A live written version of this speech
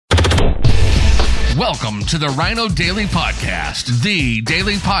Welcome to the Rhino Daily Podcast, the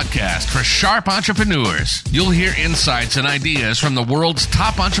daily podcast for sharp entrepreneurs. You'll hear insights and ideas from the world's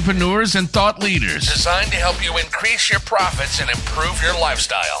top entrepreneurs and thought leaders, designed to help you increase your profits and improve your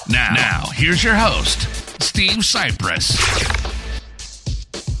lifestyle. Now here's your host, Steve Cypress.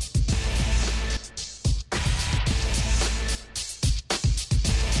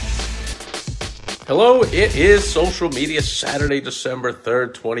 Hello, it is Social Media Saturday, December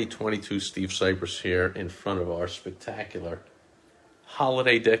 3rd, 2022. Steve Cypress here in front of our spectacular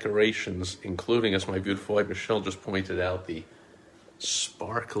holiday decorations, including, as my beautiful wife Michelle just pointed out, the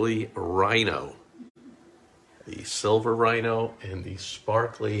sparkly rhino. The silver rhino and the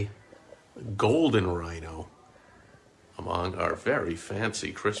sparkly golden rhino among our very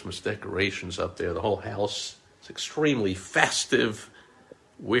fancy Christmas decorations up there. The whole house is extremely festive.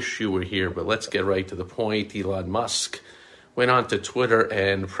 Wish you were here, but let's get right to the point. Elon Musk went on to Twitter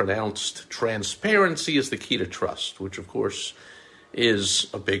and pronounced transparency is the key to trust, which of course is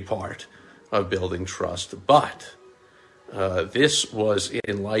a big part of building trust. But this was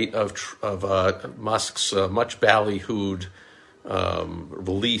in light of Musk's much ballyhooed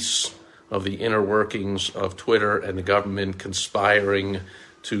release of the inner workings of Twitter and the government conspiring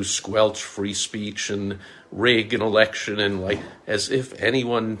to squelch free speech and rig an election, and as if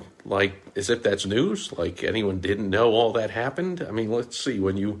that's news, like anyone didn't know all that happened. I mean, let's see,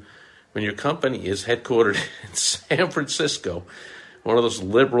 when your company is headquartered in San Francisco, one of those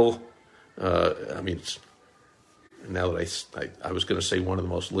liberal, now that I was going to say one of the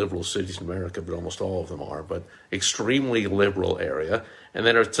most liberal cities in America, but almost all of them are, but extremely liberal area. And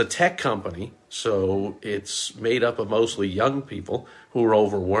then it's a tech company, so it's made up of mostly young people who are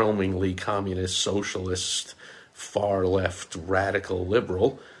overwhelmingly communist, socialist, far left, radical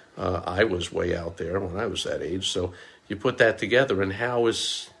liberal. I was way out there when I was that age. So you put that together, and how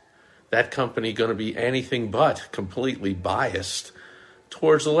is that company going to be anything but completely biased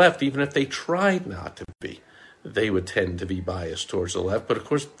towards the left, even if they tried not to be? They would tend to be biased towards the left. But of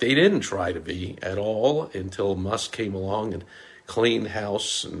course, they didn't try to be at all until Musk came along and cleaned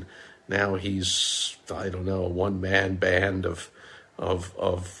house. And now he's, a one-man band of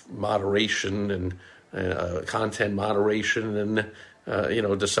moderation and content moderation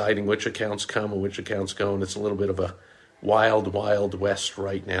and, deciding which accounts come and which accounts go. And it's a little bit of a wild, wild west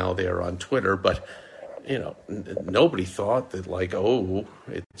right now there on Twitter. But, nobody thought that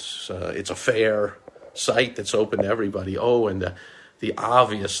it's a fair site that's open to everybody. And the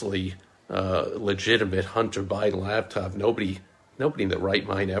obviously legitimate Hunter Biden laptop, nobody in their right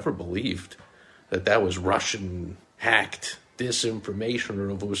mind ever believed that was Russian hacked disinformation, or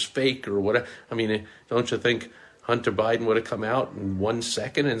if it was fake or whatever. I mean, don't you think Hunter Biden would have come out in 1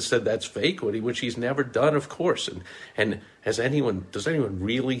 second and said that's fake, which he's never done, of course. And does anyone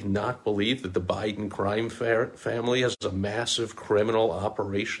really not believe that the Biden crime family has a massive criminal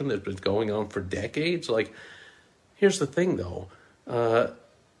operation that's been going on for decades? Here's the thing, though.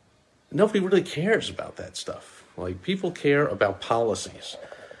 Nobody really cares about that stuff. People care about policies,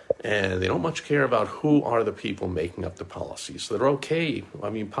 and they don't much care about who are the people making up the policies. They're okay.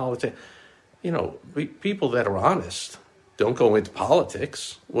 I mean, people that are honest don't go into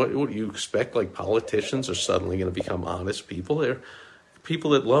politics. What do you expect? Politicians are suddenly going to become honest people? They're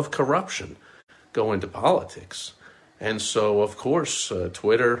people that love corruption go into politics. And so, of course,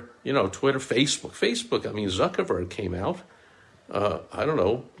 Twitter, Facebook. I mean, Zuckerberg came out,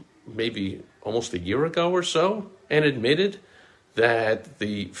 maybe almost a year ago or so, and admitted that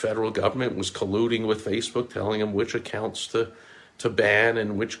the federal government was colluding with Facebook, telling them which accounts to ban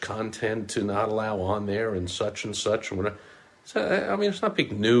and which content to not allow on there and such and such. So, it's not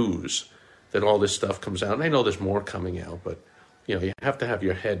big news that all this stuff comes out. And I know there's more coming out, but, you have to have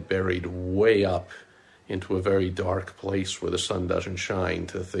your head buried way up into a very dark place where the sun doesn't shine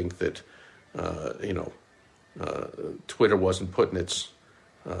to think that, Twitter wasn't putting its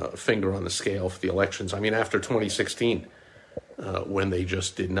finger on the scale for the elections. I mean, after 2016, when they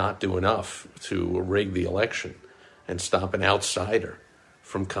just did not do enough to rig the election and stop an outsider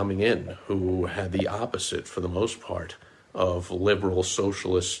from coming in who had the opposite, for the most part, of liberal,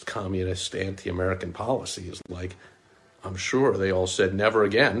 socialist, communist, anti-American policies. I'm sure they all said never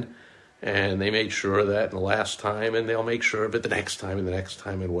again, and they made sure of that in the last time, and they'll make sure of it the next time and the next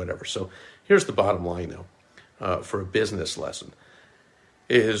time and whatever. So here's the bottom line, though, for a business lesson.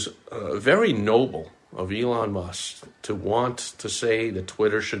 It is very noble of Elon Musk to want to say that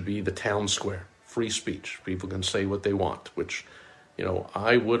Twitter should be the town square. Free speech. People can say what they want, which,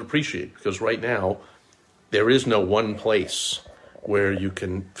 I would appreciate, because right now there is no one place where you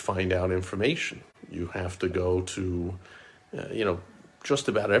can find out information. You have to go to, just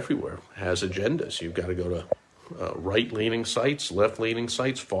about everywhere has agendas. You've got to go to right-leaning sites, left-leaning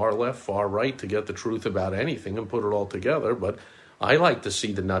sites, far left, far right to get the truth about anything and put it all together. But I like to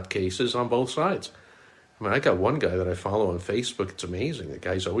see the nutcases on both sides. I mean, I got one guy that I follow on Facebook. It's amazing. The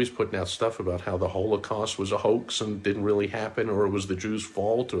guy's always putting out stuff about how the Holocaust was a hoax and didn't really happen, or it was the Jews'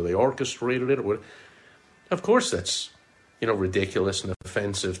 fault, or they orchestrated it. Or of course, that's, ridiculous and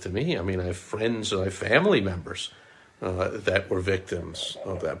offensive to me. I mean, I have friends and I have family members that were victims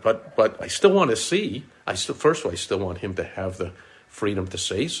of that. But I still want to see. First of all, I still want him to have the freedom to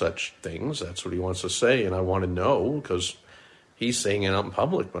say such things. That's what he wants to say, and I want to know, because he's saying it out in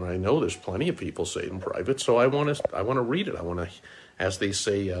public, but I know there's plenty of people say it in private. So I want to read it. I want to, as they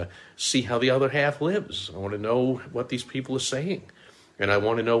say, see how the other half lives. I want to know what these people are saying, and I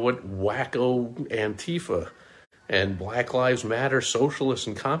want to know what wacko Antifa and Black Lives Matter socialists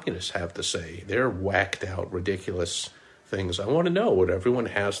and communists have to say. They're whacked out, ridiculous things. I want to know what everyone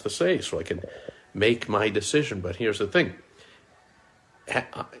has to say so I can make my decision. But here's the thing: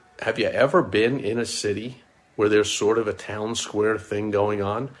 have you ever been in a city where there's sort of a town square thing going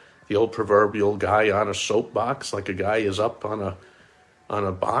on? The old proverbial guy on a soapbox, like a guy is up on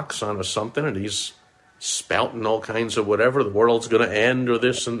a box, on a something, and he's spouting all kinds of whatever, the world's going to end, or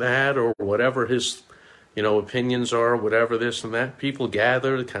this and that, or whatever his, opinions are, whatever this and that. People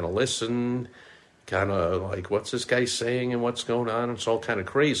gather, kind of listen, kind of like, what's this guy saying and what's going on? It's all kind of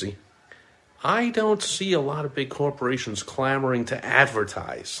crazy. I don't see a lot of big corporations clamoring to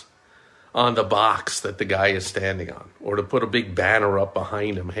advertise on the box that the guy is standing on, or to put a big banner up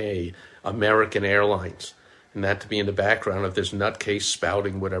behind him, hey, American Airlines, and that to be in the background of this nutcase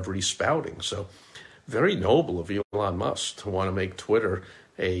spouting whatever he's spouting. So very noble of Elon Musk to want to make Twitter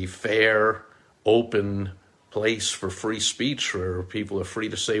a fair, open place for free speech where people are free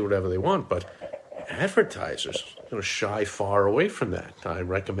to say whatever they want, but advertisers are going to shy far away from that. I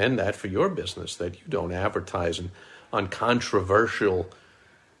recommend that for your business, that you don't advertise on controversial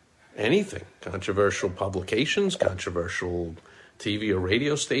anything, controversial publications, controversial TV or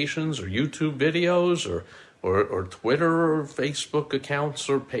radio stations, or YouTube videos, or Twitter or Facebook accounts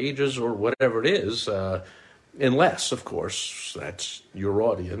or pages or whatever it is, unless, of course, that's your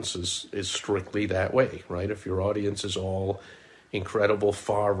audience is strictly that way, right? If your audience is all incredible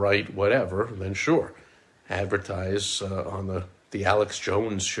far right whatever, then sure, advertise on the Alex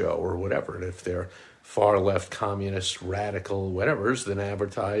Jones show or whatever. And if they're far left, communist, radical, whatever's, then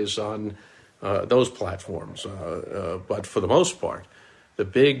advertise on those platforms. But for the most part, the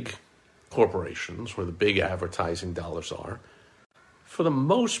big corporations, where the big advertising dollars are, for the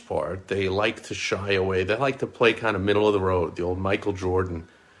most part, they like to shy away. They like to play kind of middle of the road. The old Michael Jordan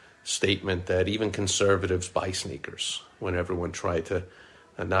statement that even conservatives buy sneakers, when everyone tried to,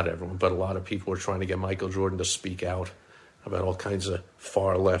 not everyone, but a lot of people were trying to get Michael Jordan to speak out about all kinds of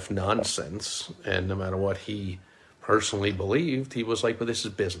far-left nonsense, and no matter what he personally believed, he was like, but this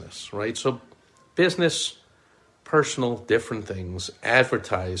is business, right? So business, personal, different things,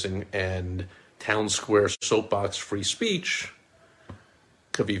 advertising, and town square soapbox free speech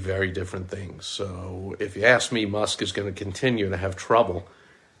could be very different things. So if you ask me, Musk is going to continue to have trouble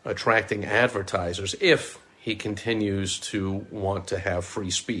attracting advertisers if he continues to want to have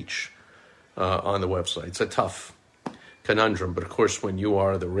free speech on the website. It's a tough conundrum, but of course, when you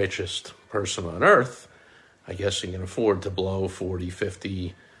are the richest person on earth, I guess you can afford to blow 40,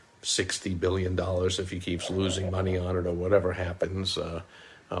 50, 60 billion dollars if he keeps losing money on it or whatever happens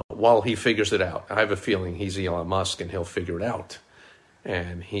while he figures it out. I have a feeling he's Elon Musk and he'll figure it out.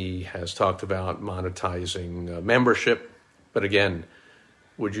 And he has talked about monetizing membership. But again,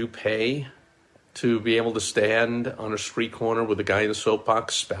 would you pay to be able to stand on a street corner with a guy in a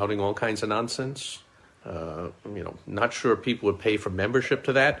soapbox spouting all kinds of nonsense? Not sure people would pay for membership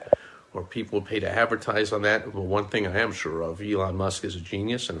to that, or people would pay to advertise on that. But one thing I am sure of, Elon Musk is a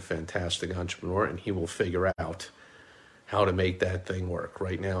genius and a fantastic entrepreneur, and he will figure out how to make that thing work.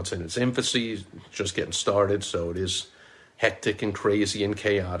 Right now it's in its infancy, just getting started, so it is hectic and crazy and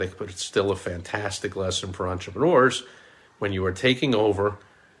chaotic, but it's still a fantastic lesson for entrepreneurs when you are taking over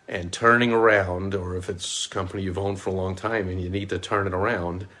and turning around, or if it's a company you've owned for a long time and you need to turn it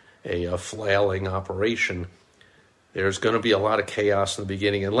around, a flailing operation. There's going to be a lot of chaos in the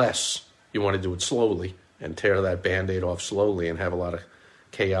beginning unless you want to do it slowly and tear that Band-Aid off slowly and have a lot of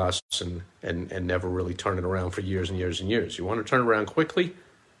chaos and never really turn it around for years and years and years. You want to turn it around quickly?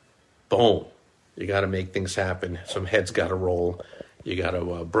 Boom. You got to make things happen. Some heads got to roll. You got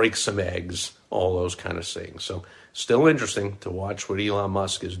to break some eggs, all those kind of things. So still interesting to watch what Elon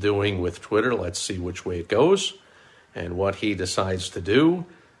Musk is doing with Twitter. Let's see which way it goes and what he decides to do.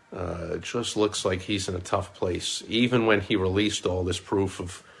 It just looks like he's in a tough place. Even when he released all this proof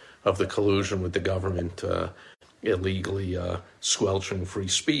of the collusion with the government, illegally squelching free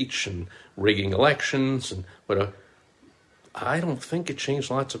speech and rigging elections, but I don't think it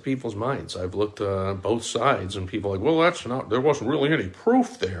changed lots of people's minds. I've looked both sides, and people are like, well, there wasn't really any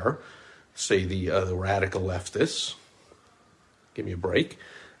proof there. Say the radical leftists, give me a break,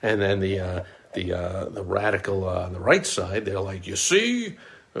 and then the radical on the right side, they're like, you see,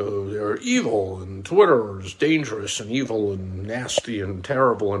 they're evil, and Twitter is dangerous and evil and nasty and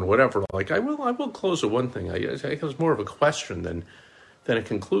terrible and whatever. Like, I will close with one thing. I think it's more of a question than a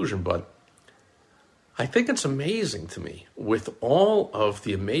conclusion, but I think it's amazing to me, with all of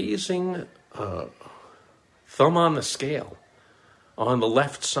the amazing thumb on the scale on the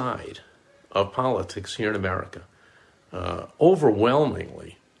left side of politics here in America,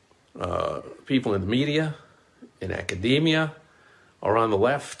 overwhelmingly, people in the media, in academia, are on the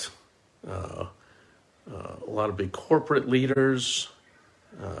left. A lot of big corporate leaders,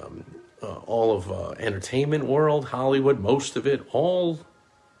 all of entertainment world, Hollywood, most of it, all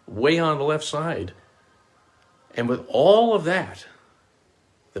way on the left side. And with all of that,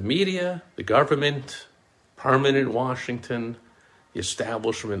 the media, the government, permanent Washington, the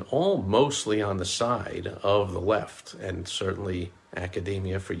establishment, all mostly on the side of the left, and certainly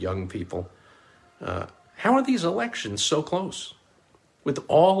academia for young people. How are these elections so close? With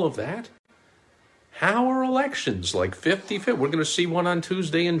all of that, how are elections like 50-50? We're going to see one on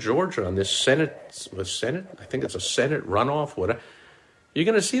Tuesday in Georgia on this Senate. I think it's a Senate runoff. Whatever. You're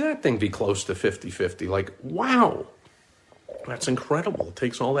going to see that thing be close to 50-50. Like, wow, that's incredible. It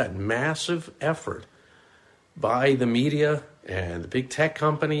takes all that massive effort by the media and the big tech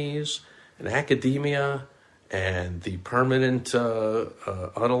companies and academia and the permanent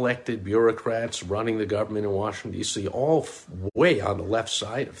unelected bureaucrats running the government in Washington, D.C., all way on the left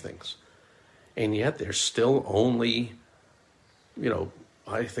side of things. And yet there's still only,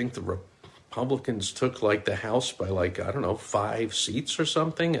 I think the Republicans took like the House by 5 seats or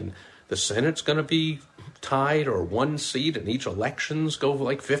something, and the Senate's going to be tied or 1 seat, and each elections go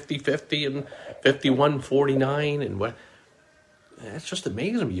like 50-50 and 51-49 and what. That's just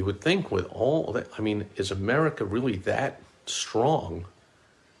amazing. You would think with all that, is America really that strong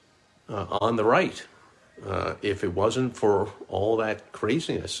on the right? If it wasn't for all that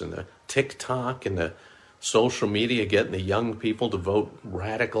craziness and the TikTok and the social media getting the young people to vote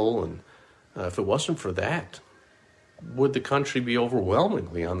radical, and if it wasn't for that, would the country be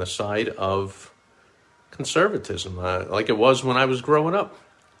overwhelmingly on the side of conservatism, like it was when I was growing up?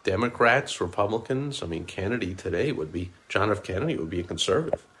 Democrats, Republicans, Kennedy today John F. Kennedy would be a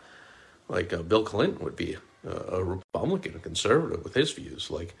conservative. Like Bill Clinton would be a Republican, a conservative with his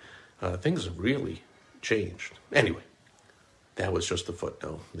views. Things have really changed. Anyway, that was just a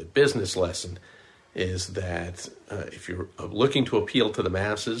footnote. The business lesson is that if you're looking to appeal to the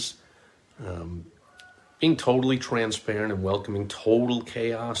masses, being totally transparent and welcoming total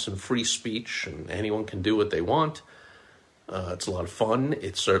chaos and free speech, and anyone can do what they want. It's a lot of fun.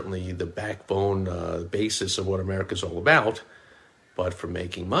 It's certainly the backbone, basis of what America's all about. But for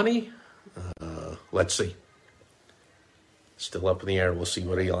making money, let's see. Still up in the air. We'll see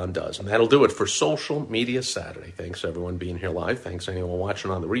what Elon does. And that'll do it for Social Media Saturday. Thanks, everyone, being here live. Thanks, anyone watching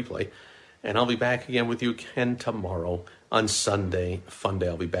on the replay. And I'll be back again with you again tomorrow on Sunday. Fun day.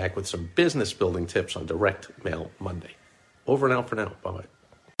 I'll be back with some business building tips on Direct Mail Monday. Over and out for now. Bye-bye.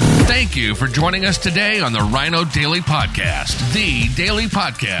 Thank you for joining us today on the Rhino Daily Podcast, the daily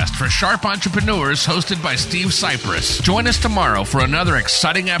podcast for sharp entrepreneurs hosted by Steve Cypress. Join us tomorrow for another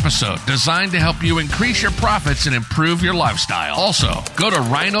exciting episode designed to help you increase your profits and improve your lifestyle. Also, go to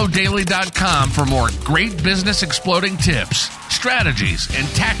rhinodaily.com for more great business exploding tips, strategies, and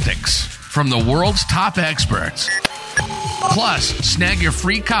tactics from the world's top experts. Plus, snag your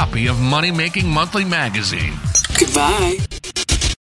free copy of Money Making Monthly magazine. Goodbye.